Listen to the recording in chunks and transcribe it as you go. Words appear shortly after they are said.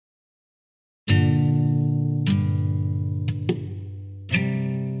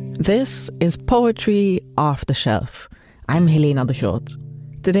This is Poetry Off the Shelf. I'm Helena de Groot.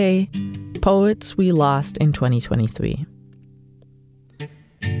 Today, poets we lost in 2023.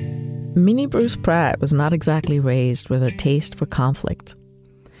 Minnie Bruce Pratt was not exactly raised with a taste for conflict.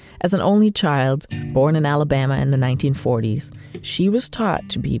 As an only child, born in Alabama in the 1940s, she was taught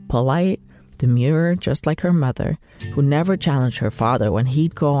to be polite, demure, just like her mother, who never challenged her father when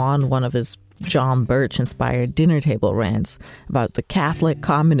he'd go on one of his John Birch-inspired dinner table rants about the Catholic,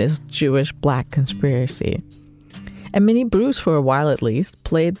 communist, Jewish, black conspiracy. And Minnie Bruce, for a while at least,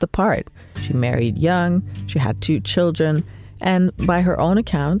 played the part. She married young, she had 2 children, and by her own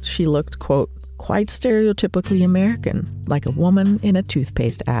account, she looked, quote, quite stereotypically American, like a woman in a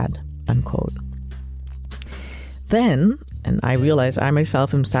toothpaste ad, unquote. Then, and I realize I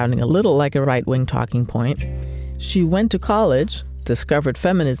myself am sounding a little like a right-wing talking point, she went to college, discovered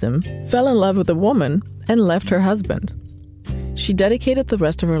feminism, fell in love with a woman, and left her husband. She dedicated the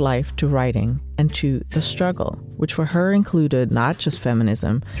rest of her life to writing and to the struggle, which for her included not just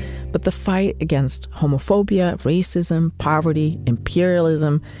feminism, but the fight against homophobia, racism, poverty,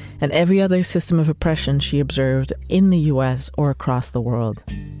 imperialism, and every other system of oppression she observed in the US or across the world.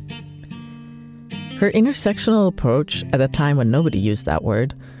 Her intersectional approach, at a time when nobody used that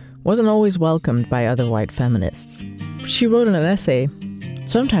word, wasn't always welcomed by other white feminists. She wrote in an essay,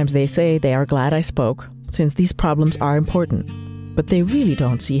 "Sometimes they say they are glad I spoke, since these problems are important, but they really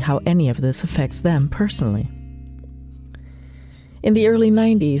don't see how any of this affects them personally." In the early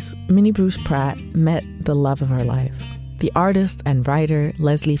 90s, Minnie Bruce Pratt met the love of her life, the artist and writer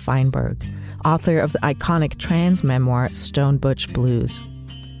Leslie Feinberg, author of the iconic trans memoir Stone Butch Blues.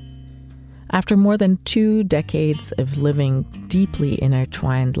 After more than 2 decades of living deeply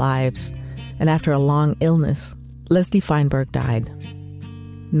intertwined lives, and after a long illness, Leslie Feinberg died.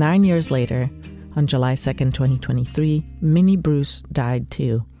 9 years later, on July 2nd, 2023, Minnie Bruce died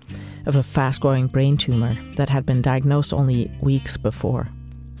too, of a fast-growing brain tumor that had been diagnosed only weeks before.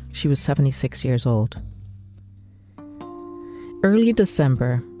 She was 76 years old. Early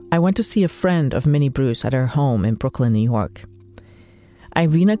December, I went to see a friend of Minnie Bruce at her home in Brooklyn, New York.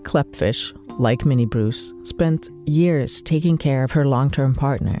 Irina Klepfish, like Minnie Bruce, spent years taking care of her long-term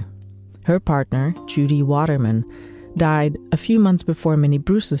partner. Her partner, Judy Waterman, died a few months before Minnie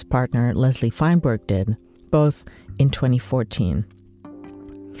Bruce's partner, Leslie Feinberg, did, both in 2014.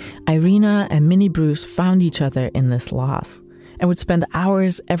 Irina and Minnie Bruce found each other in this loss and would spend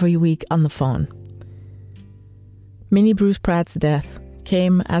hours every week on the phone. Minnie Bruce Pratt's death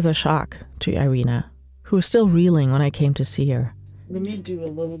came as a shock to Irina, who was still reeling when I came to see her. Let me do a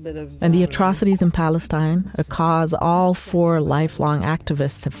little bit of... And the atrocities in Palestine, a cause all 4 lifelong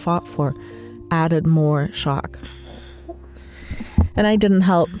activists have fought for, added more shock. And I didn't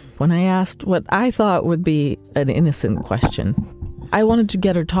help when I asked what I thought would be an innocent question. I wanted to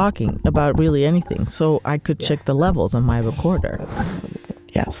get her talking about really anything so I could check the levels on my recorder.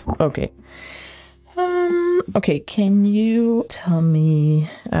 Yes. Okay. Okay, can you tell me,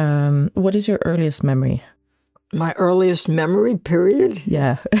 what is your earliest memory? My earliest memory, period?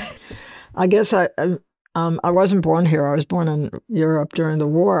 Yeah. I guess I wasn't born here. I was born in Europe during the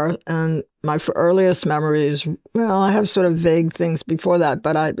war, and my earliest memories, well, I have sort of vague things before that,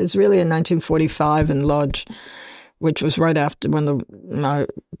 but it's really in 1945 in Lodz, which was right after when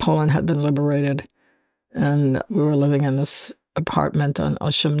Poland had been liberated, and we were living in this apartment on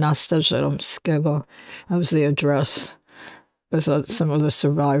 18 Żeromskiego. That was the address. Some of the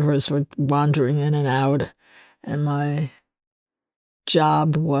survivors were wandering in and out. And my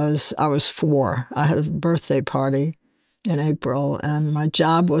job was, I was 4. I had a birthday party in April, and my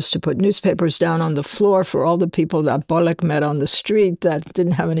job was to put newspapers down on the floor for all the people that Bolek met on the street that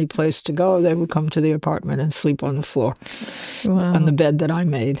didn't have any place to go. They would come to the apartment and sleep on the floor, wow, on the bed that I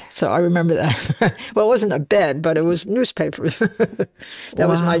made. So I remember that. Well, it wasn't a bed, but it was newspapers.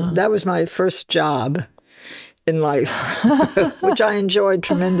 That was my first job in life, which I enjoyed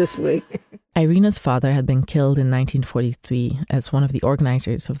tremendously. Irina's father had been killed in 1943 as one of the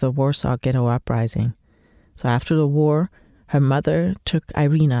organizers of the Warsaw Ghetto Uprising. So after the war, her mother took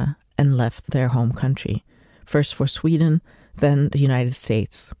Irina and left their home country, first for Sweden, then the United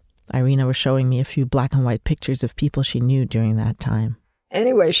States. Irina was showing me a few black and white pictures of people she knew during that time.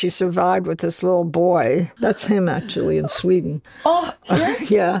 Anyway, she survived with this little boy. That's him, actually, in Sweden. Oh,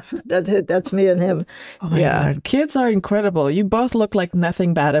 yeah, that's me and him. Oh my God. Kids are incredible. You both look like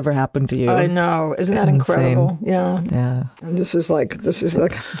nothing bad ever happened to you. I know. Isn't that incredible? Yeah. Yeah. And this is like the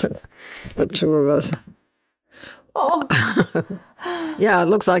 2 of us. Oh. Yeah, it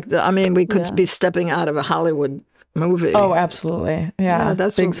looks like, we could be stepping out of a Hollywood movie. Oh, absolutely. Yeah,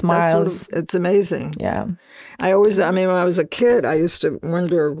 that's big smiles. It's amazing. Yeah. I mean, when I was a kid, I used to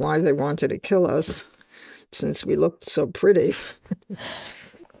wonder why they wanted to kill us since we looked so pretty.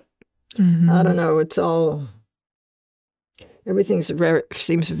 I don't know. It's all... Everything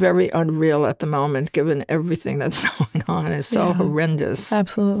seems very unreal at the moment, given everything that's going on. It's so horrendous.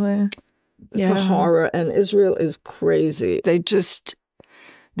 Absolutely. It's a horror, and Israel is crazy.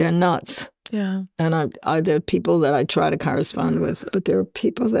 They're nuts. Yeah. And there are people that I try to correspond with, but there are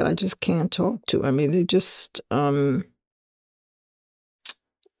people that I just can't talk to. I mean, they just, I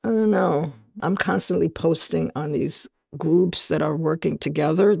don't know. I'm constantly posting on these groups that are working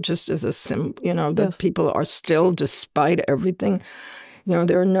together just as that people are still, despite everything.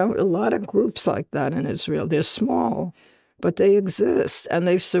 There are a lot of groups like that in Israel. They're small, but they exist, and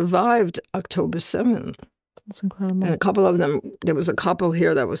they've survived October 7th. That's incredible. And a couple of them, there was a couple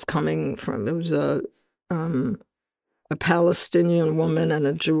here that was coming from, there was a Palestinian woman and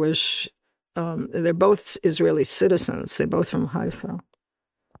a Jewish, they're both Israeli citizens. They're both from Haifa.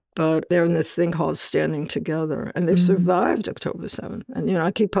 But they're in this thing called Standing Together, and they've survived October 7th. And, I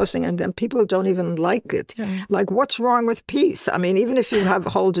keep posting, and then people don't even like it. Yeah. Like, what's wrong with peace? I mean, even if you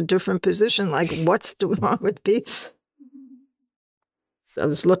hold a different position, like, what's wrong with peace? I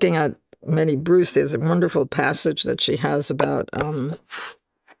was looking at Minnie Bruce. There's a wonderful passage that she has about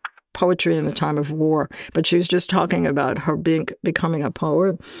poetry in the time of war. But she was just talking about her becoming a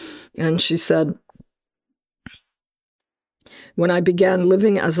poet. And she said, "When I began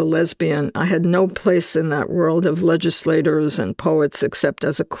living as a lesbian, I had no place in that world of legislators and poets except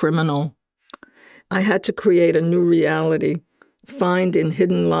as a criminal. I had to create a new reality, find in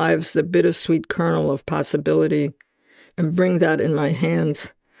hidden lives the bittersweet kernel of possibility, and bring that in my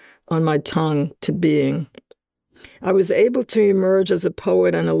hands, on my tongue, to being. I was able to emerge as a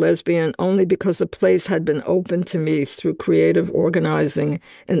poet and a lesbian only because a place had been opened to me through creative organizing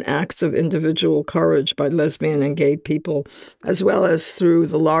and acts of individual courage by lesbian and gay people, as well as through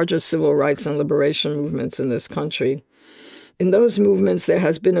the larger civil rights and liberation movements in this country. In those movements, there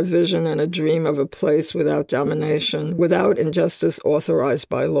has been a vision and a dream of a place without domination, without injustice authorized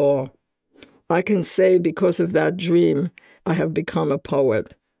by law. I can say because of that dream, I have become a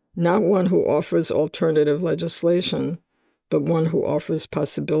poet. Not one who offers alternative legislation, but one who offers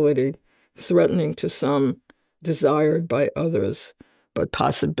possibility, threatening to some, desired by others, but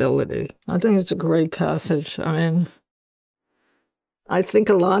possibility." I think it's a great passage. I mean, I think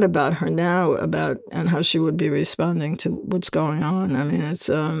a lot about her now, and how she would be responding to what's going on. I mean, it's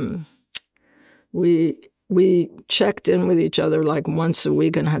we checked in with each other like once a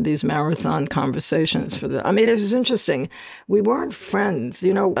week and had these marathon conversations for the. I mean, it was interesting. We weren't friends,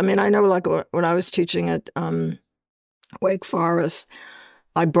 I mean, I know, like when I was teaching at Wake Forest,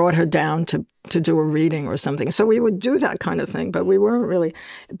 I brought her down to do a reading or something. So we would do that kind of thing, but we weren't really.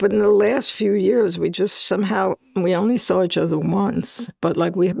 But in the last few years, we just somehow, we only saw each other once, but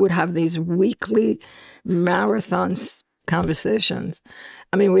like we would have these weekly marathon conversations.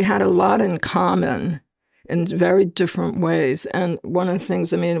 I mean, we had a lot in common in very different ways. And one of the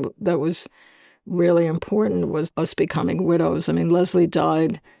things, I mean, that was really important was us becoming widows. I mean, Leslie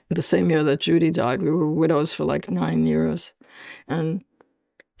died the same year that Judy died. We were widows for like 9 years. And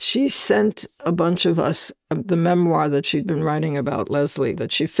she sent a bunch of us the memoir that she'd been writing about Leslie,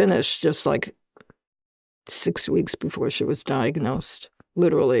 that she finished just like 6 weeks before she was diagnosed,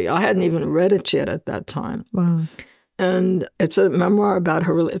 literally. I hadn't even read it yet at that time. Wow. And it's a memoir about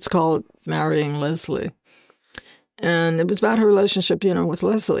her, it's called Marrying Leslie. And it was about her relationship, with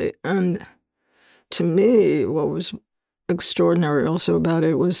Leslie. And to me, what was extraordinary also about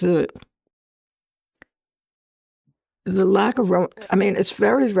it was the lack of, I mean, it's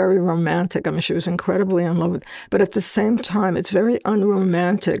very, very romantic. I mean, she was incredibly in love with, but at the same time, it's very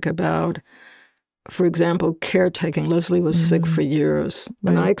unromantic about, for example, caretaking. Leslie was sick for years.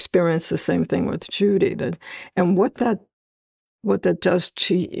 Right. And I experienced the same thing with Judy. And what that does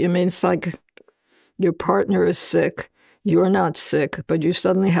to you, I mean, it's like, your partner is sick, you're not sick, but you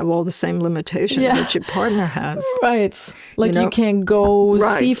suddenly have all the same limitations that your partner has. Right. Like you can't go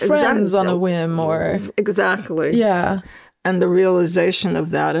see friends on a whim or... Exactly. Yeah. And the realization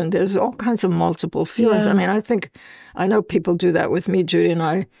of that, and there's all kinds of multiple feelings. Yeah. I mean, I know people do that with me. Judy and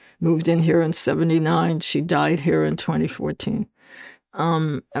I moved in here in 1979. She died here in 2014.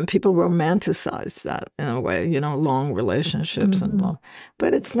 And people romanticize that in a way, long relationships and blah.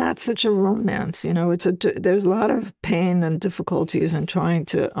 But it's not such a romance, there's a lot of pain and difficulties in trying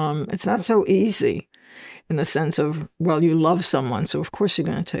to, it's not so easy. in the sense of, well, you love someone, so of course you're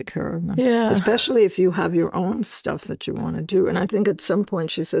going to take care of them. Yeah. Especially if you have your own stuff that you want to do. And I think at some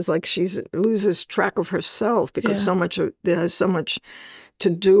point she says, like, she loses track of herself because there's so much to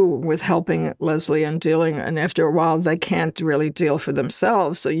do with helping Leslie and dealing. And after a while, they can't really deal for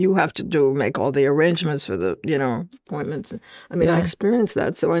themselves. So you have to make all the arrangements for the, appointments. I mean, I experienced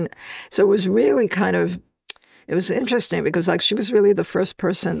that. So it was really it was interesting because, like, she was really the first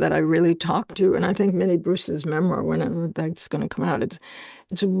person that I really talked to. And I think Minnie Bruce's memoir, whenever that's going to come out,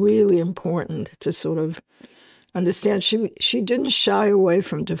 it's really important to sort of understand. She didn't shy away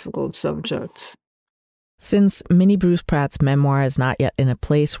from difficult subjects. Since Minnie Bruce Pratt's memoir is not yet in a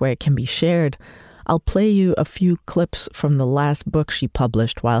place where it can be shared, I'll play you a few clips from the last book she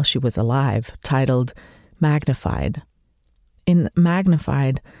published while she was alive, titled Magnified. In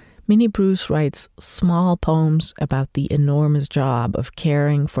Magnified, Minnie Bruce writes small poems about the enormous job of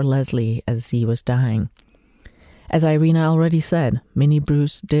caring for Leslie as he was dying. As Irina already said, Minnie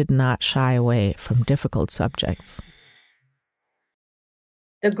Bruce did not shy away from difficult subjects.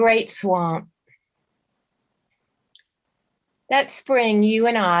 The Great Swamp. That spring, you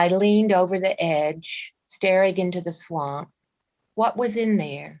and I leaned over the edge, staring into the swamp. What was in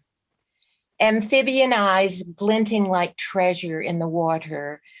there? Amphibian eyes glinting like treasure in the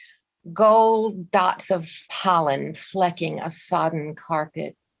water, gold dots of pollen flecking a sodden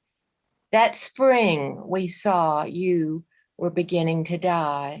carpet. That spring, we saw you were beginning to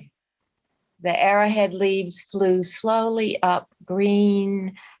die. The arrowhead leaves flew slowly up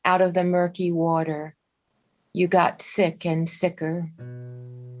green out of the murky water. You got sick and sicker.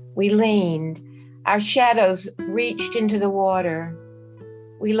 We leaned. Our shadows reached into the water.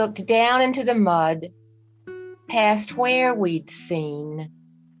 We looked down into the mud, past where we'd seen,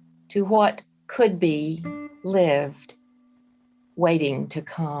 to what could be lived, waiting to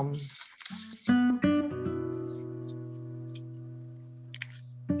come.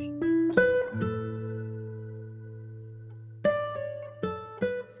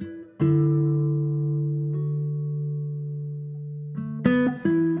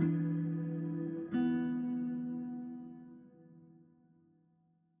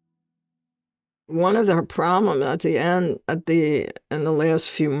 One of her problems at the end, in the last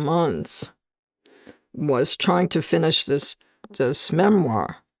few months, was trying to finish this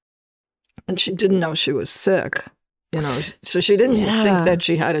memoir, and she didn't know she was sick, so she didn't think that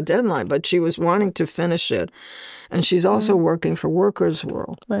she had a deadline, but she was wanting to finish it, and she's also working for Workers'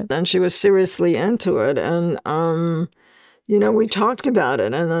 World, and she was seriously into it, and we talked about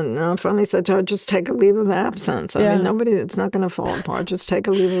it, and then I finally said to her, just take a leave of absence. I mean, it's not going to fall apart. Just take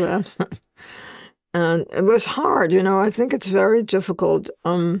a leave of absence. And it was hard, I think it's very difficult.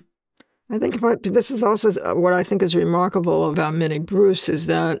 I think this is also what I think is remarkable about Minnie Bruce is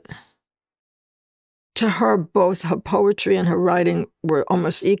that to her, both her poetry and her writing were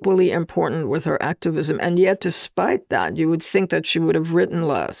almost equally important with her activism. And yet, despite that, you would think that she would have written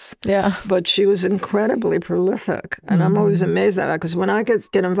less. Yeah. But she was incredibly prolific. And I'm always amazed at that because when I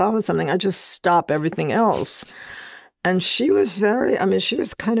get involved with something, I just stop everything else. And she was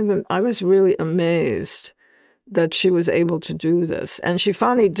I was really amazed that she was able to do this. And she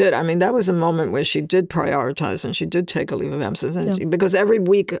finally did. I mean, that was a moment where she did prioritize and she did take a leave of absence. And because every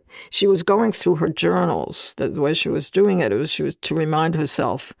week she was going through her journals, the way she was doing it, she was to remind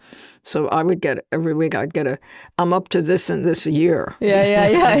herself. So every week I'd get I'm up to this in this year.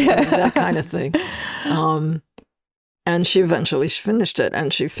 Yeah. That kind of thing. And she eventually finished it.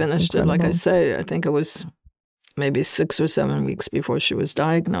 And she finished it, like I say, I think it was maybe 6 or 7 weeks before she was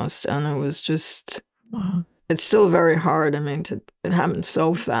diagnosed. And it was just, it's still very hard. I mean, it happened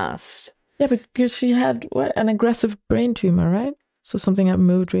so fast. Yeah, because she had an aggressive brain tumor, right? So something that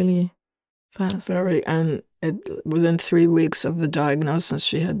moved really fast. Very, and within 3 weeks of the diagnosis,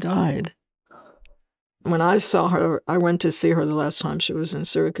 she had died. When I saw her, I went to see her the last time she was in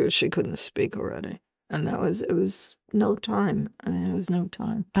Syracuse. She couldn't speak already. And it was no time. I mean, it was no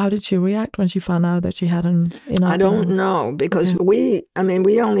time. How did she react when she found out that she had an inoculum? I don't know, because we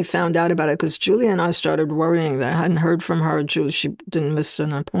only found out about it because Julie and I started worrying that I hadn't heard from her. She didn't miss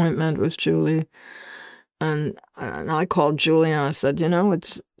an appointment with Julie. And I called Julie and I said,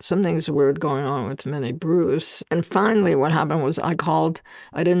 something's weird going on with Minnie Bruce. And finally what happened was I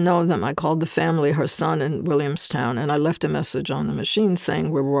didn't know them. I called the family, her son in Williamstown, and I left a message on the machine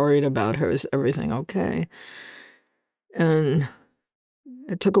saying, we're worried about her. Is everything okay? And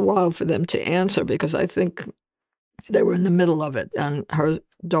it took a while for them to answer because I think they were in the middle of it. And her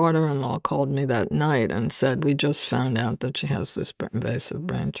daughter-in-law called me that night and said, we just found out that she has this invasive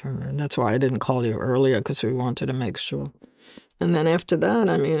brain tumor. And that's why I didn't call you earlier, because we wanted to make sure. And then after that,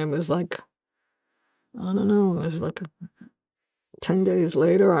 I mean, it was like I don't know, it was like 10 days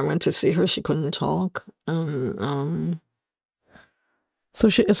later, I went to see her. She couldn't talk.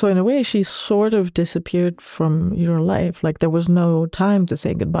 So in a way, she sort of disappeared from your life. Like there was no time to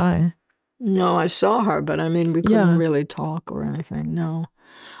say goodbye. No, I saw her, but I mean, we couldn't really talk or anything. No.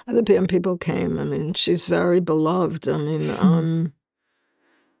 Other people came. I mean, she's very beloved. I mean,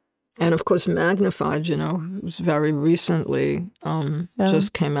 and of course, Magnified, it was very recently,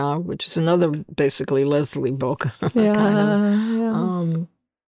 just came out, which is another basically Leslie book.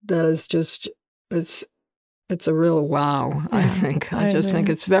 That is just, it's a real wow, I think. I just think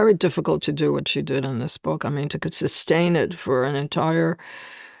it's very difficult to do what she did in this book. I mean, to sustain it for an entire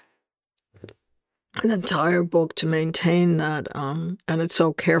book, to maintain that, and it's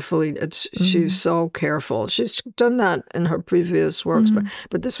so carefully, she's so careful. She's done that in her previous works,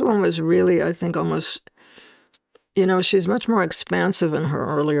 but this one was really, I think, almost, she's much more expansive in her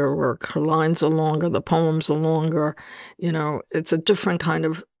earlier work. Her lines are longer, the poems are longer, it's a different kind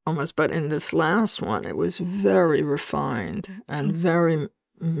of almost, but in this last one, it was very refined and very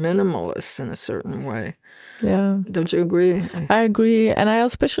minimalist in a certain way. Yeah. Don't you agree? I agree. And I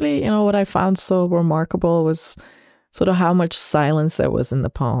especially, what I found so remarkable was sort of how much silence there was in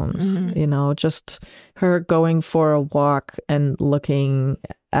the poems. Just her going for a walk and looking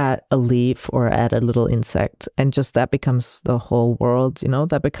at a leaf or at a little insect, and just that becomes the whole world,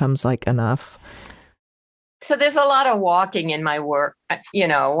 that becomes like enough. So there's a lot of walking in my work.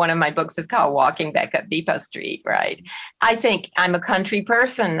 One of my books is called Walking Back Up Depot Street, right? I think I'm a country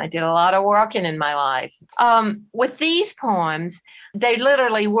person. I did a lot of walking in my life. With these poems, they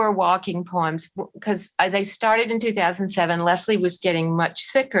literally were walking poems because they started in 2007. Leslie was getting much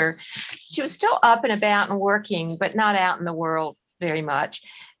sicker. She was still up and about and working, but not out in the world very much.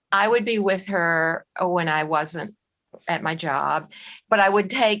 I would be with her when I wasn't at my job, but I would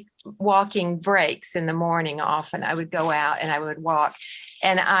take walking breaks in the morning. Often I would go out and I would walk,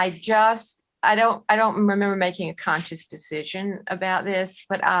 and I don't remember making a conscious decision about this,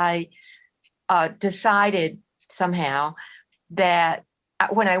 but I decided somehow that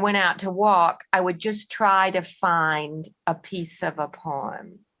when I went out to walk, I would just try to find a piece of a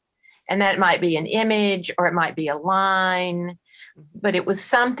poem, and that might be an image or it might be a line, but it was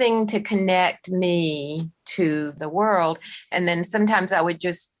something to connect me to the world. And then sometimes I would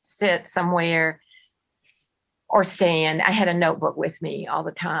just sit somewhere or stand. I had a notebook with me all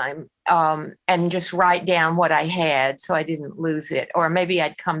the time, and just write down what I had so I didn't lose it. Or maybe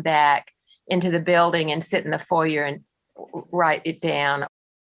I'd come back into the building and sit in the foyer and write it down.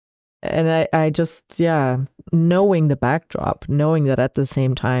 And I just, knowing the backdrop, knowing that at the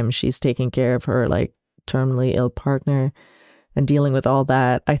same time she's taking care of her like terminally ill partner and dealing with all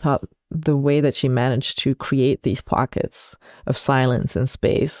that, I thought the way that she managed to create these pockets of silence and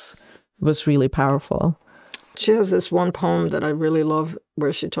space was really powerful. She has this one poem that I really love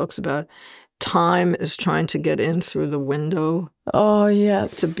where she talks about time is trying to get in through the window. Oh,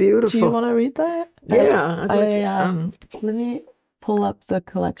 yes. It's a beautiful... Do you want to read that? Yeah. Let me pull up the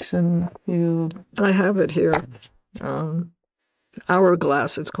collection. I have it here.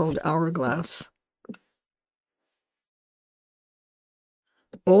 Hourglass. It's called Hourglass.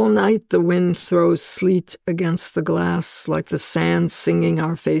 All night the wind throws sleet against the glass, like the sand singing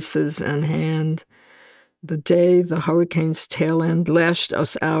our faces and hand. The day the hurricane's tail end lashed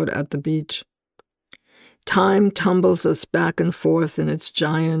us out at the beach. Time tumbles us back and forth in its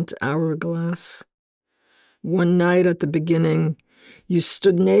giant hourglass. One night at the beginning, you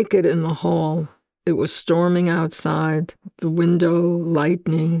stood naked in the hall. It was storming outside, the window,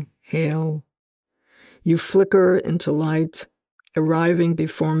 lightning, hail. You flicker into light, arriving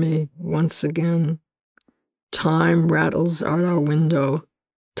before me once again. Time rattles out our window,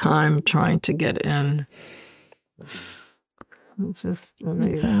 time trying to get in. It's just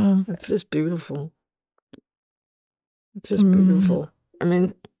amazing. It's just beautiful. It's just beautiful. I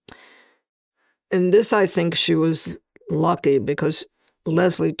mean, in this, I think she was lucky because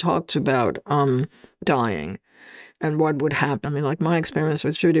Leslie talked about dying and what would happen. I mean, like my experience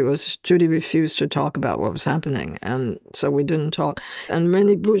with Judy was Judy refused to talk about what was happening, and so we didn't talk. And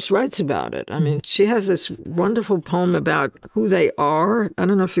Minnie Bruce writes about it. I mean, she has this wonderful poem about who they are. I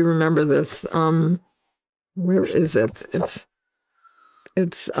don't know if you remember this. Where is it?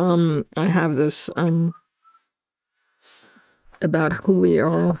 It's I have this about who we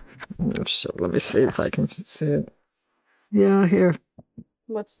are. Let me see if I can see it. Yeah, here.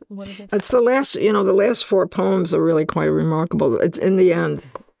 What is it? It's the last, the last four poems are really quite remarkable. It's in the end.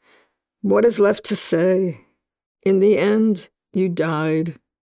 What is left to say? In the end, you died.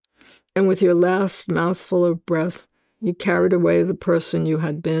 And with your last mouthful of breath, you carried away the person you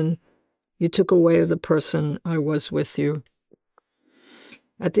had been. You took away the person I was with you.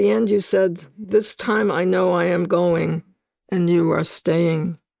 At the end, you said, this time I know I am going, and you are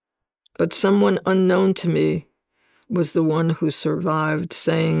staying. But someone unknown to me was the one who survived,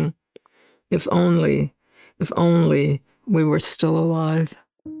 saying, if only we were still alive.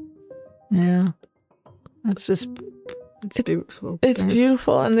 Yeah, that's just, it's beautiful. It's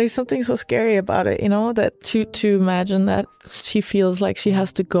beautiful, and there's something so scary about it, that to imagine that she feels like she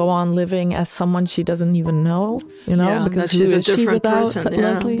has to go on living as someone she doesn't even know, yeah, because that she's a different without person.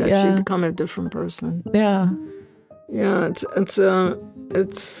 Leslie? That she become a different person. Yeah. Yeah,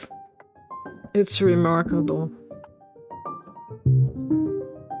 it's remarkable.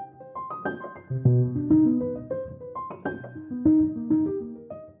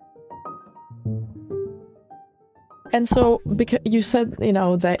 And so, because you said,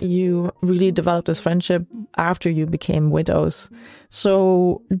 that you really developed this friendship after you became widows.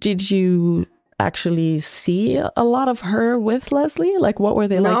 So did you actually see a lot of her with Leslie? Like, what were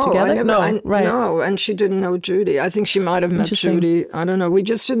they like together? No, and she didn't know Judy. I think she might have met Judy. I don't know. We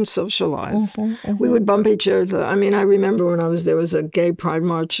just didn't socialize. We would bump each other. I mean, I remember when there was a gay pride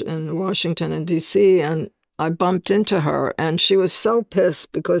march in Washington and D.C., and I bumped into her, and she was so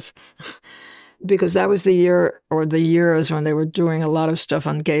pissed because that was the year or the years when they were doing a lot of stuff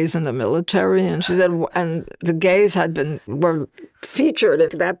on gays in the military. And she said, and the gays were featured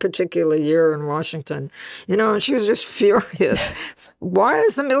in that particular year in Washington, and she was just furious. Why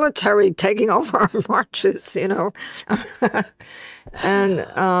is the military taking over our marches,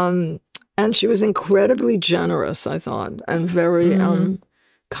 and she was incredibly generous, I thought, and very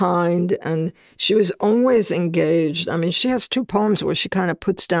kind, and she was always engaged. I mean, she has 2 poems where she kind of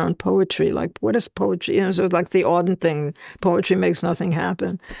puts down poetry, like, what is poetry? So like the Auden thing, poetry makes nothing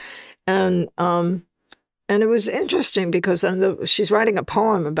happen. And it was interesting because she's writing a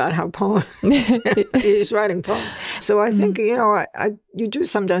poem about how he's writing poems. So I think, you do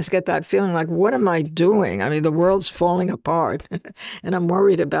sometimes get that feeling like, what am I doing? I mean, the world's falling apart, and I'm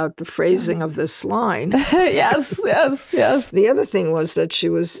worried about the phrasing of this line. Yes. The other thing was that she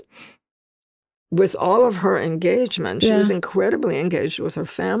was, with all of her engagement, she was incredibly engaged with her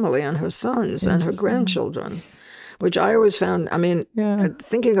family and her sons and her grandchildren, which I always found,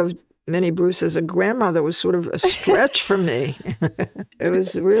 thinking of Minnie Bruce as a grandmother was sort of a stretch for me. It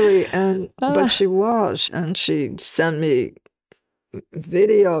was really, but she was, and she sent me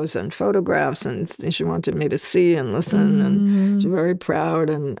videos and photographs, and she wanted me to see and listen, and she was very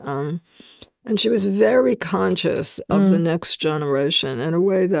proud, and she was very conscious of the next generation in a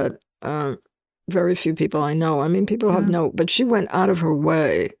way that very few people I know. I mean, people have but she went out of her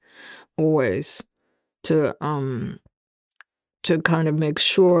way always to kind of make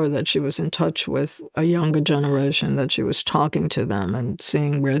sure that she was in touch with a younger generation, that she was talking to them and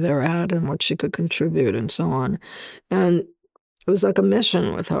seeing where they're at and what she could contribute and so on. And it was like a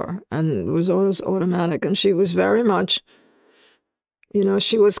mission with her, and it was always automatic. And she was very much,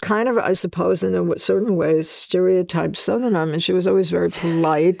 she was kind of, I suppose, in certain ways, stereotyped Southern. I mean, she was always very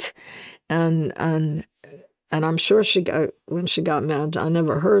polite, and I'm sure when she got mad, I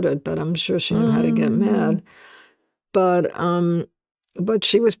never heard it, but I'm sure she knew how to get mad. But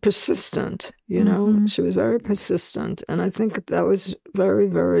she was persistent, She was very persistent, and I think that was very,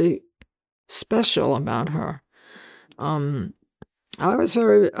 very special about her. I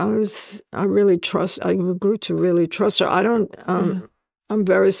grew to really trust her. I'm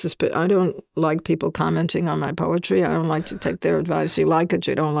very suspicious. I don't like people commenting on my poetry. I don't like to take their advice. You like it,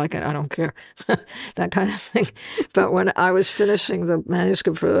 you don't like it, I don't care. That kind of thing. But when I was finishing the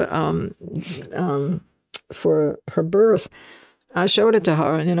manuscript for her birth, I showed it to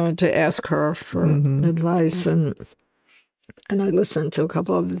her, to ask her for advice. And I listened to a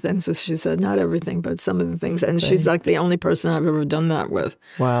couple of the things that she said, not everything, but some of the things. And she's like the only person I've ever done that with.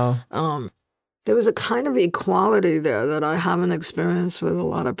 Wow. There was a kind of equality there that I haven't experienced with a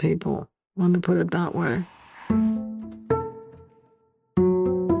lot of people. Let me put it that way.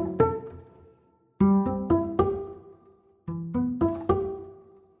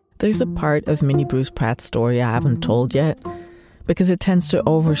 There's a part of Minnie Bruce Pratt's story I haven't told yet because it tends to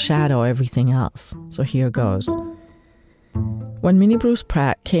overshadow everything else. So here goes. When Minnie Bruce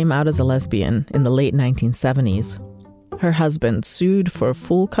Pratt came out as a lesbian in the late 1970s, her husband sued for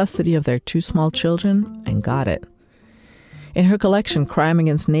full custody of their 2 small children and got it. In her collection, Crime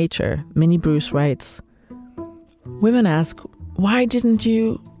Against Nature, Minnie Bruce writes, "Women ask, why didn't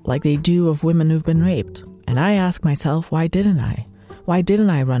you, like they do of women who've been raped? And I ask myself, why didn't I? Why didn't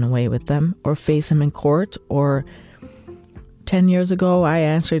I run away with them or face him in court? Or 10 years ago, I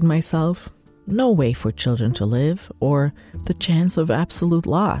answered myself, no way for children to live, or the chance of absolute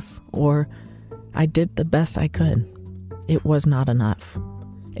loss, or I did the best I could. It was not enough.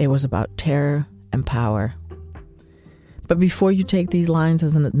 It was about terror and power. But before you take these lines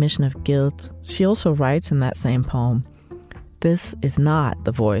as an admission of guilt, she also writes in that same poem, "This is not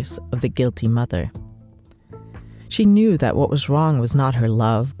the voice of the guilty mother." She knew that what was wrong was not her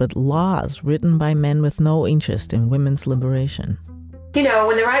love, but laws written by men with no interest in women's liberation. You know,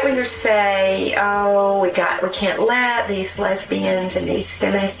 when the right-wingers say, oh, we can't let these lesbians and these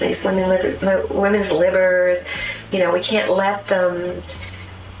feminists, these women's libers, you know, we can't let them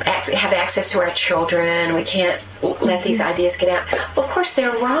have access to our children, we can't let these ideas get out. Well, of course,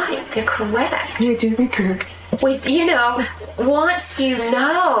 they're right. They're correct. They do be correct. You know, once you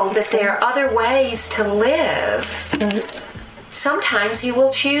know that there are other ways to live, sometimes you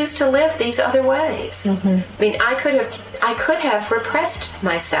will choose to live these other ways. I mean, I could have repressed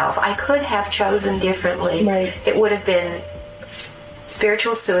myself. I could have chosen differently. Right. It would have been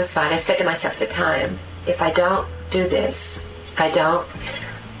spiritual suicide. I said to myself at the time, if I don't do this, if I don't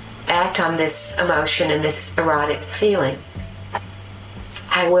act on this emotion and this erotic feeling,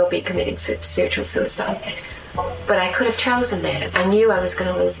 I will be committing spiritual suicide. But I could have chosen that. I knew I was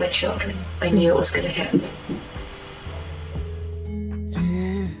going to lose my children. I knew it was going to happen.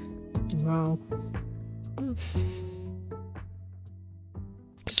 Wow.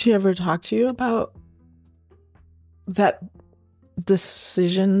 Did she ever talk to you about that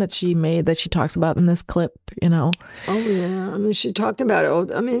decision that she made, that she talks about in this clip, you know? Oh, yeah. I mean, she talked about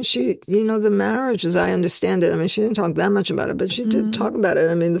it. I mean, the marriage, as I understand it, I mean, she didn't talk that much about it, but she did talk about it.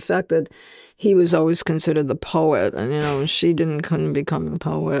 I mean, the fact that he was always considered the poet, and, you know, she couldn't become a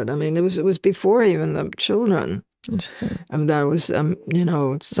poet. I mean, it was before even the children. Interesting. And that was, you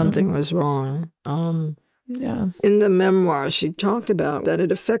know, something was wrong. Yeah. In the memoir, she talked about that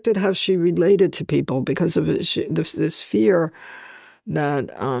it affected how she related to people because of this fear that,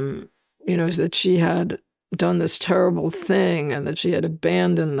 you know, that she had done this terrible thing and that she had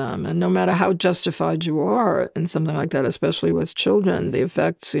abandoned them. And no matter how justified you are in something like that, especially with children, the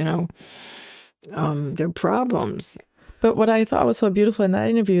effects, you know, they're problems. But what I thought was so beautiful in that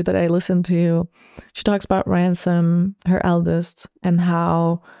interview that I listened to, she talks about Ransom, her eldest, and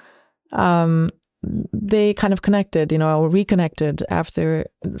how they kind of connected, you know, or reconnected after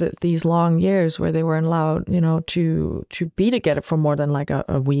these long years where they weren't allowed, you know, to be together for more than like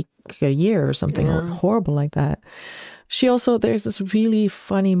a week, a year or something horrible like that. She also, there's this really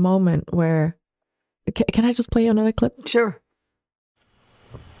funny moment where, can I just play another clip? Sure.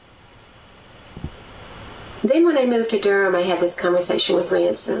 Then when I moved to Durham, I had this conversation with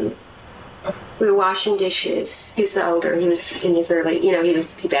Ransom. We were washing dishes. He was older. He was in his early, you know, he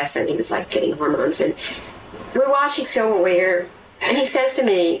was pubescent. He was like getting hormones. And we're washing silverware. And he says to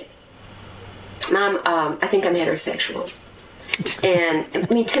me, Mom, I think I'm heterosexual. And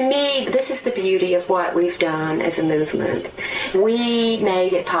I mean, to me, this is the beauty of what we've done as a movement. We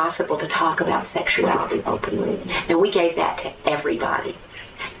made it possible to talk about sexuality openly. And we gave that to everybody.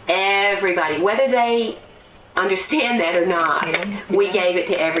 Everybody, whether they understand that or not, we gave it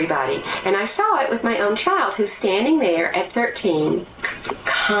to everybody. And I saw it with my own child who's standing there at 13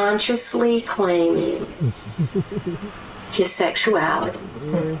 consciously claiming his sexuality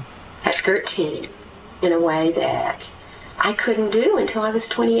at 13 in a way that I couldn't do until I was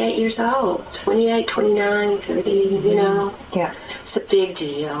 28 years old. 28, 29, 30, you know. Yeah. It's a big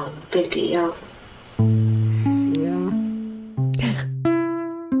deal. Big deal.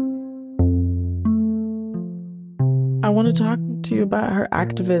 I want to talk to you about her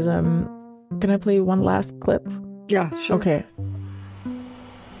activism. Can I play one last clip? Yeah, sure. Okay.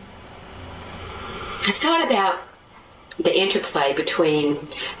 I've thought about the interplay between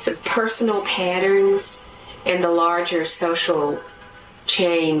sort of personal patterns and the larger social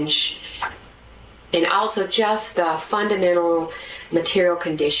change, and also just the fundamental material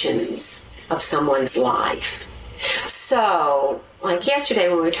conditions of someone's life. So, like yesterday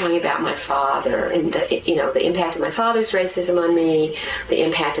when we were talking about my father and the impact of my father's racism on me, the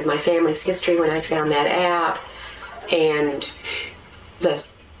impact of my family's history when I found that out, and the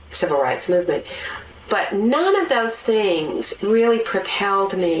civil rights movement. But none of those things really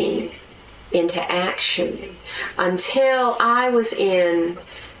propelled me into action until I was in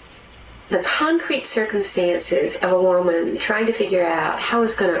the concrete circumstances of a woman trying to figure out how I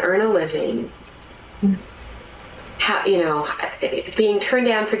was going to earn a living, how, being turned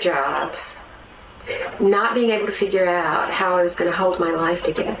down for jobs, not being able to figure out how I was going to hold my life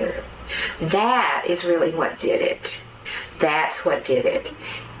together. That is really what did it. That's what did it.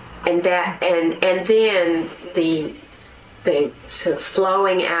 And that, and then the sort of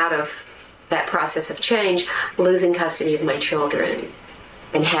flowing out of that process of change, losing custody of my children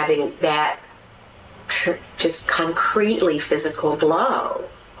and having that just concretely physical blow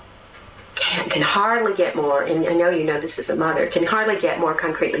can hardly get more, and I know you know this as a mother, can hardly get more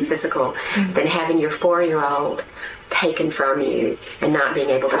concretely physical than having your 4-year-old taken from you and not being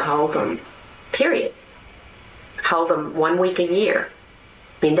able to hold them, period. Hold them 1 week a year.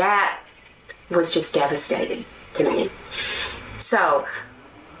 I mean, that was just devastating to me. So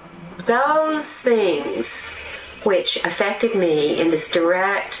those things which affected me in this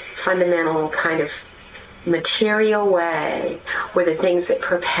direct, fundamental kind of material way were the things that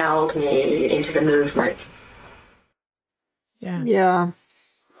propelled me into the movement. Yeah.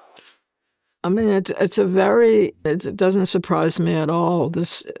 I mean, it doesn't surprise me at all,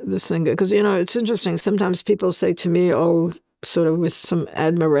 this thing, because, it's interesting. Sometimes people say to me, oh, sort of with some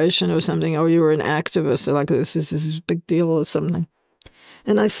admiration or something, oh, you were an activist, or like this is a big deal or something.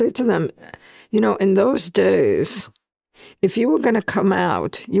 And I say to them, in those days, if you were going to come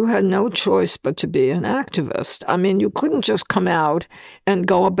out, you had no choice but to be an activist. I mean, you couldn't just come out and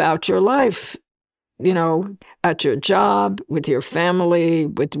go about your life, at your job, with your family,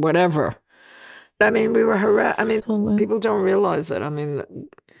 with whatever. I mean, we were harassed. I mean, people don't realize that. I mean,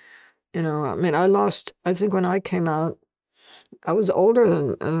 I think when I came out, I was older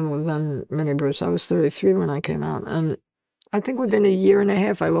than Minnie Bruce. I was 33 when I came out. And I think within a year and a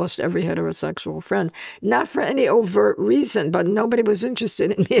half, I lost every heterosexual friend. Not for any overt reason, but nobody was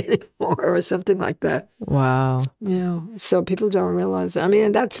interested in me anymore or something like that. Wow. So people don't realize that. I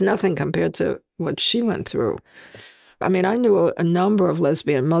mean, that's nothing compared to what she went through. I mean, I knew a number of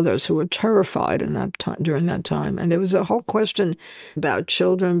lesbian mothers who were terrified in that time, during that time. And there was a whole question about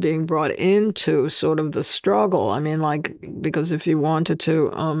children being brought into sort of the struggle. I mean, because if you wanted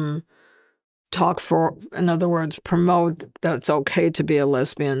to in other words, promote that it's okay to be a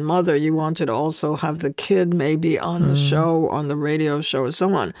lesbian mother, you wanted to also have the kid maybe on the show, on the radio show, or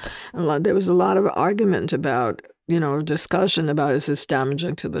so on. And there was a lot of argument about, discussion about, is this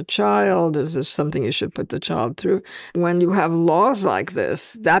damaging to the child? Is this something you should put the child through? When you have laws like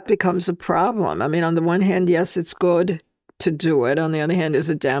this, that becomes a problem. I mean, on the one hand, yes, it's good to do it. On the other hand, is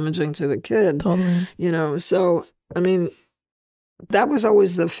it damaging to the kid? Totally. So, I mean, that was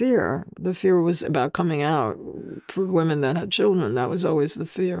always the fear. The fear was about coming out for women that had children. That was always the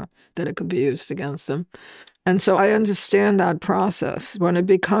fear, that it could be used against them. And so I understand that process. When it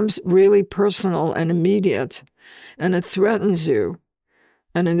becomes really personal and immediate, and it threatens you,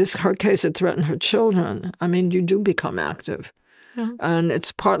 and in her case, it threatened her children, I mean, you do become active. Yeah. And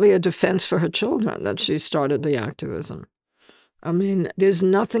it's partly a defense for her children that she started the activism. I mean, there's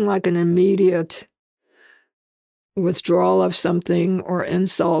nothing like an immediate withdrawal of something or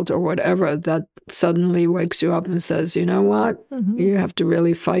insult or whatever that suddenly wakes you up and says, you know what, you have to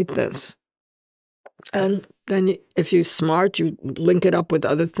really fight this. And then if you're smart, you link it up with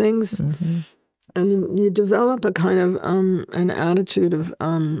other things, and you develop a kind of an attitude of,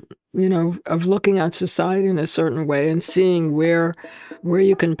 of looking at society in a certain way and seeing where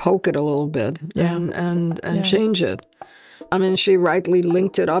you can poke it a little bit and change it. I mean, she rightly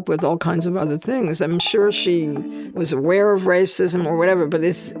linked it up with all kinds of other things. I'm sure she was aware of racism or whatever,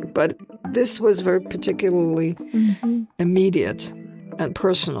 but this was very particularly immediate and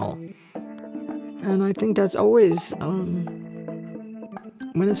personal. And I think that's always, when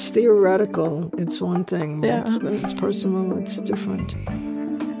it's theoretical, it's one thing. When it's personal, it's different.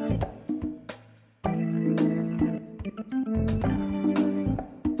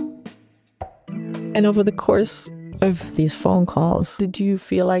 And over the course of these phone calls, did you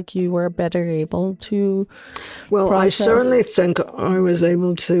feel like you were better able to process? I certainly think I was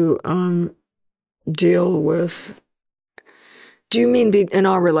able to deal with... Do you mean in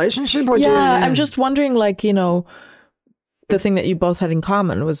our relationship? Or I'm just wondering, the thing that you both had in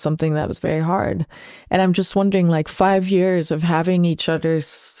common was something that was very hard. And I'm just wondering, 5 years of having each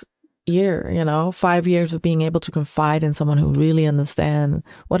other's ear, 5 years of being able to confide in someone who really understands.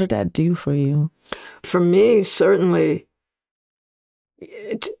 What did that do for you? For me, certainly,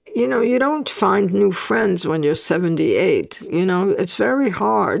 you don't find new friends when you're 78. It's very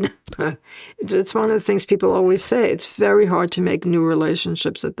hard. It's one of the things people always say. It's very hard to make new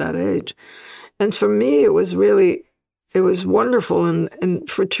relationships at that age. And for me, it was wonderful, and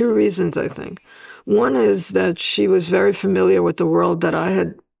for two reasons, I think. One is that she was very familiar with the world that I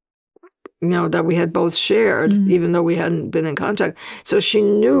had, that we had both shared, even though we hadn't been in contact. So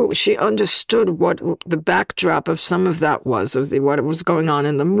she understood what the backdrop of some of that was, what was going on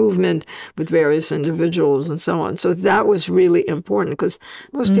in the movement with various individuals and so on. So that was really important, because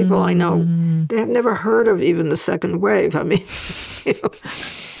most people I know, they have never heard of even the second wave. I mean,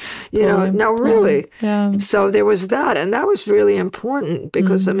 You know, no, really. Yeah. So there was that, and that was really important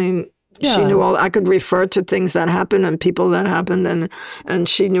because, I mean, she knew I could refer to things that happened and people that happened, and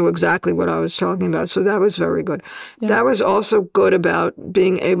she knew exactly what I was talking about. So that was very good. Yeah. That was also good about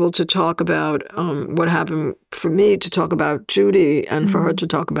being able to talk about what happened for me, to talk about Judy, and for her to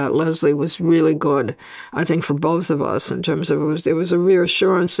talk about Leslie was really good, I think, for both of us in terms of there was a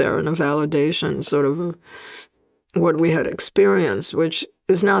reassurance there and a validation, sort of what we had experienced, which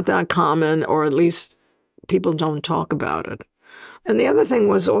is not that common, or at least people don't talk about it. And the other thing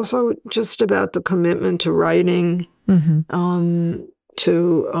was also just about the commitment to writing, to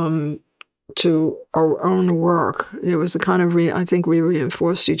our own work. It was a kind of, I think we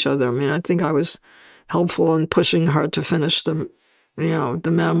reinforced each other. I mean, I think I was helpful in pushing her to finish the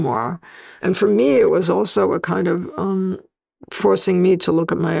memoir. And for me, it was also a kind of forcing me to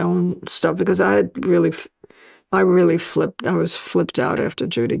look at my own stuff, because I was flipped out after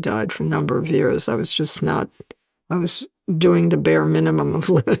Judy died for a number of years. I was doing the bare minimum of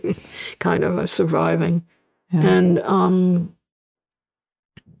living, kind of surviving. Yeah. And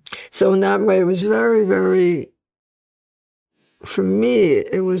so in that way, it was very, very, for me,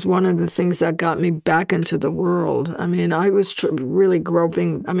 it was one of the things that got me back into the world. I mean, I was really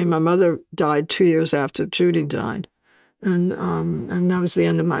groping. I mean, my mother died 2 years after Judy died. And that was the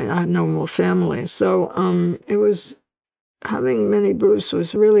end of I had no more family. So it was, having Minnie Bruce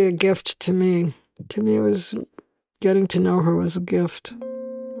was really a gift to me. To me, it was, getting to know her was a gift.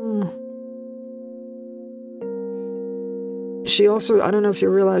 She also, I don't know if you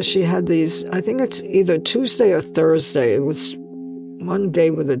realize, she had these, I think it's either Tuesday or Thursday. It was one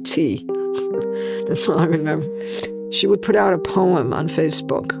day with a T. That's what I remember. She would put out a poem on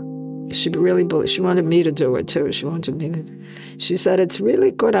Facebook. She wanted me to do it too. She said, "It's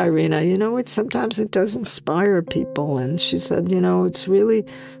really good, Irina. You know, sometimes it does inspire people." And she said, "You know, it's really,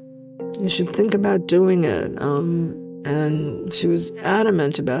 you should think about doing it." And she was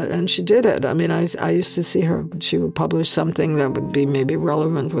adamant about it, and she did it. I mean, I used to see her. She would publish something that would be maybe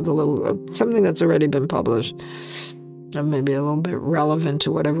relevant with something that's already been published, and maybe a little bit relevant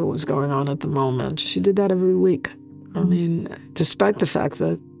to whatever was going on at the moment. She did that every week. I mean, despite the fact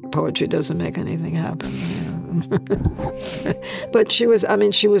that poetry doesn't make anything happen. You know? But she was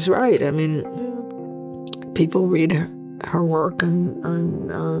right. I mean, people read her work and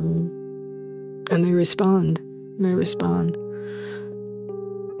they respond.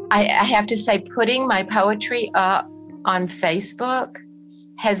 I have to say, putting my poetry up on Facebook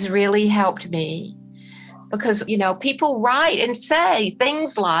has really helped me, because, you know, people write and say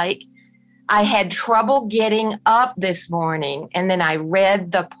things like, "I had trouble getting up this morning, and then I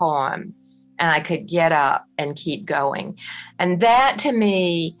read the poem and I could get up and keep going." And that, to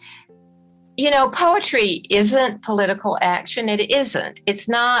me, you know, poetry isn't political action. It isn't. It's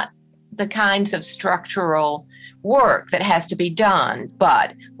not the kinds of structural work that has to be done.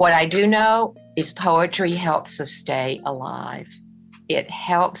 But what I do know is poetry helps us stay alive. It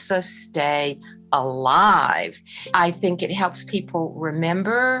helps us stay alive. I think it helps people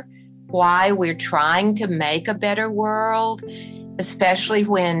remember why we're trying to make a better world, especially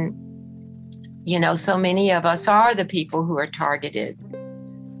when, you know, so many of us are the people who are targeted,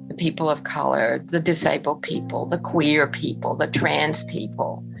 the people of color, the disabled people, the queer people, the trans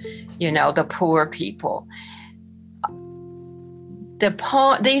people, you know, the poor people.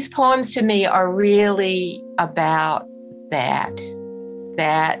 These poems to me are really about that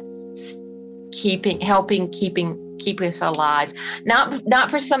keep us alive, not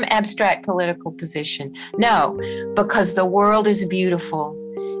for some abstract political position. No, because the world is beautiful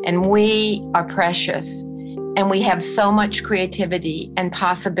and we are precious and we have so much creativity and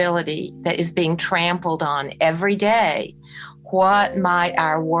possibility that is being trampled on every day. What might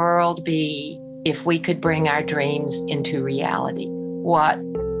our world be if we could bring our dreams into reality? What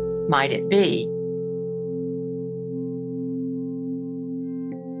might it be?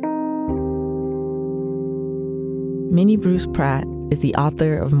 Minnie Bruce Pratt is the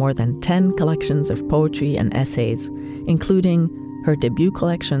author of more than 10 collections of poetry and essays, including her debut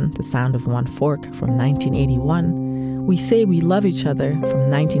collection, The Sound of One Fork from 1981, We Say We Love Each Other from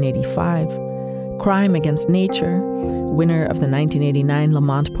 1985, Crime Against Nature, winner of the 1989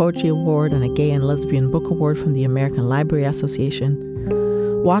 Lamont Poetry Award and a Gay and Lesbian Book Award from the American Library Association,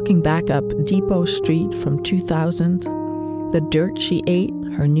 Walking Back Up Depot Street from 2000, The Dirt She Ate,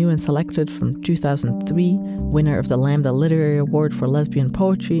 her new and selected from 2003, winner of the Lambda Literary Award for Lesbian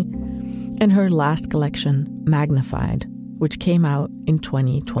Poetry, and her last collection, Magnified, which came out in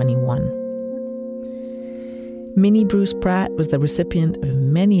 2021. Minnie Bruce Pratt was the recipient of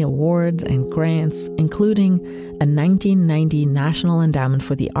many awards and grants, including a 1990 National Endowment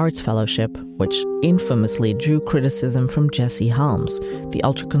for the Arts Fellowship, which infamously drew criticism from Jesse Helms, the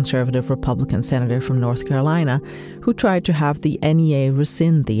ultra-conservative Republican senator from North Carolina, who tried to have the NEA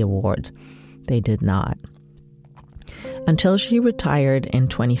rescind the award. They did not. Until she retired in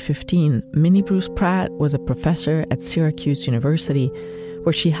 2015, Minnie Bruce Pratt was a professor at Syracuse University,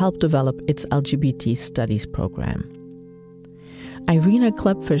 where she helped develop its LGBT studies program. Irina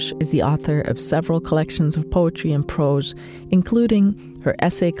Klepfish is the author of several collections of poetry and prose, including her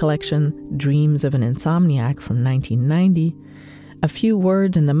essay collection Dreams of an Insomniac from 1990, A Few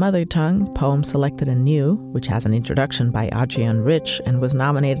Words in the Mother Tongue, poem selected anew, which has an introduction by Adrienne Rich and was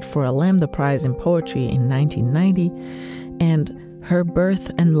nominated for a Lambda Prize in Poetry in 1990, and Her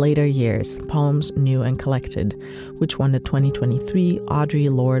Birth and Later Years, Poems New and Collected, which won the 2023 Audre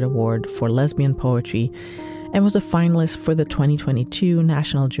Lorde Award for Lesbian Poetry and was a finalist for the 2022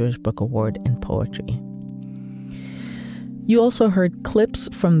 National Jewish Book Award in Poetry. You also heard clips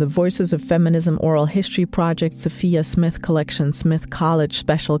from the Voices of Feminism Oral History Project Sophia Smith Collection, Smith College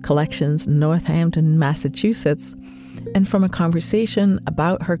Special Collections, Northampton, Massachusetts, and from a conversation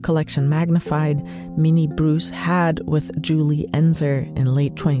about her collection Magnified, Minnie Bruce had with Julie Enzer in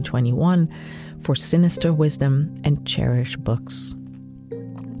late 2021 for Sinister Wisdom and Cherish Books.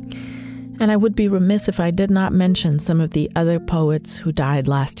 And I would be remiss if I did not mention some of the other poets who died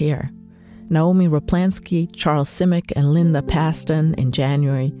last year. Naomi Raplansky, Charles Simic, and Linda Paston in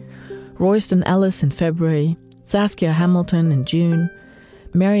January, Royston Ellis in February, Saskia Hamilton in June,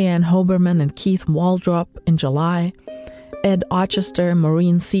 Marianne Hoberman and Keith Waldrop in July, Ed Ochester,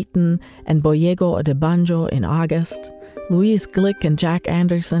 Maureen Seaton, and Boyego Adebanjo in August, Louise Glick and Jack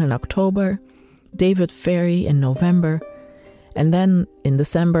Anderson in October, David Ferry in November, and then in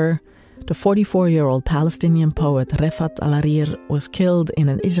December, the 44-year-old Palestinian poet Refaat Alareer was killed in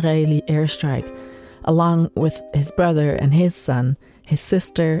an Israeli airstrike, along with his brother and his son, his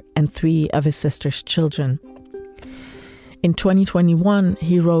sister, and 3 of his sister's children. In 2021,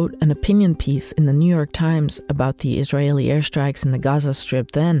 he wrote an opinion piece in the New York Times about the Israeli airstrikes in the Gaza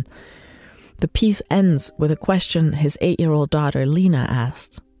Strip then. The piece ends with a question his 8-year-old daughter Lena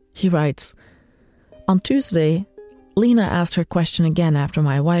asked. He writes, "On Tuesday, Lena asked her question again after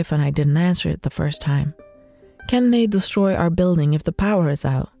my wife and I didn't answer it the first time. Can they destroy our building if the power is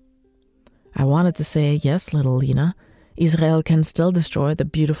out? I wanted to say, yes, little Lena, Israel can still destroy the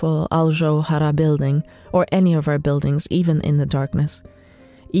beautiful Al-Jawhara building or any of our buildings, even in the darkness.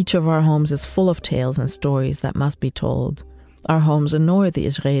 Each of our homes is full of tales and stories that must be told. Our homes annoy the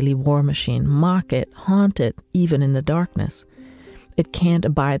Israeli war machine, mock it, haunt it, even in the darkness. It can't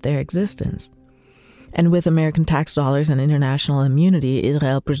abide their existence. And with American tax dollars and international immunity,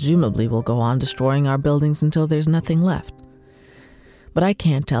 Israel presumably will go on destroying our buildings until there's nothing left. But I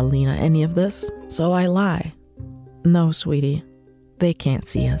can't tell Lena any of this, so I lie. No, sweetie, they can't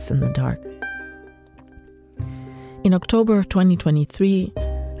see us in the dark." In October of 2023,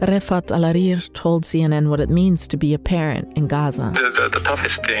 Refaat Alareer told CNN what it means to be a parent in Gaza. The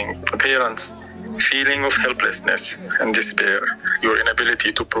toughest thing, parents' feeling of helplessness and despair, your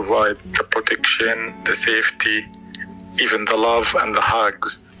inability to provide the protection, the safety, even the love and the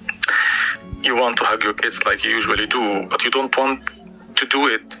hugs. You want to hug your kids like you usually do, but you don't want to do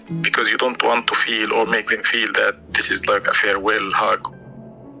it because you don't want to feel or make them feel that this is like a farewell hug.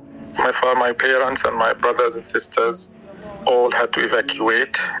 My parents and my brothers and sisters all had to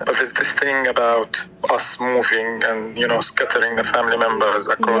evacuate. But there's this thing about us moving and, scattering the family members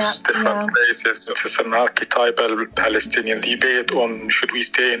across different places. It's an archetypal Palestinian debate on should we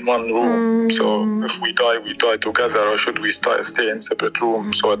stay in one room? So if we die together, or should we stay in separate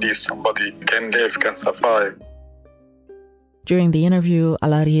rooms so at least somebody can live, can survive? During the interview,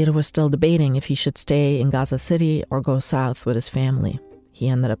 Alareer was still debating if he should stay in Gaza City or go south with his family. He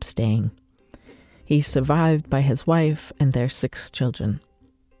ended up staying. He's survived by his wife and their 6 children.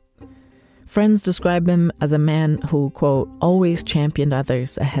 Friends describe him as a man who, quote, always championed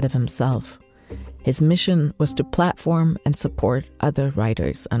others ahead of himself. His mission was to platform and support other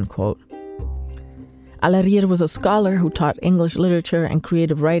writers, unquote. Alareer was a scholar who taught English literature and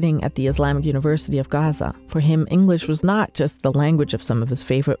creative writing at the Islamic University of Gaza. For him, English was not just the language of some of his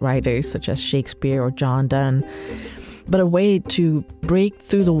favorite writers, such as Shakespeare or John Donne, but a way to break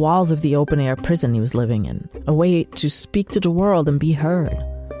through the walls of the open-air prison he was living in, a way to speak to the world and be heard.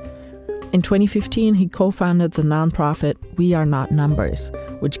 In 2015, he co-founded the nonprofit We Are Not Numbers,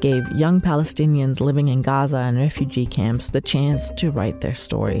 which gave young Palestinians living in Gaza and refugee camps the chance to write their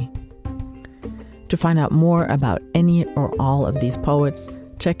story. To find out more about any or all of these poets,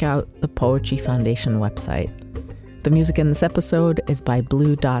 check out the Poetry Foundation website, The music in this episode is by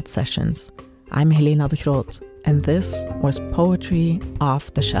Blue Dot Sessions. I'm Helena de Groot, and this was Poetry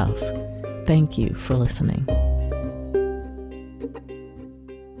Off the Shelf. Thank you for listening.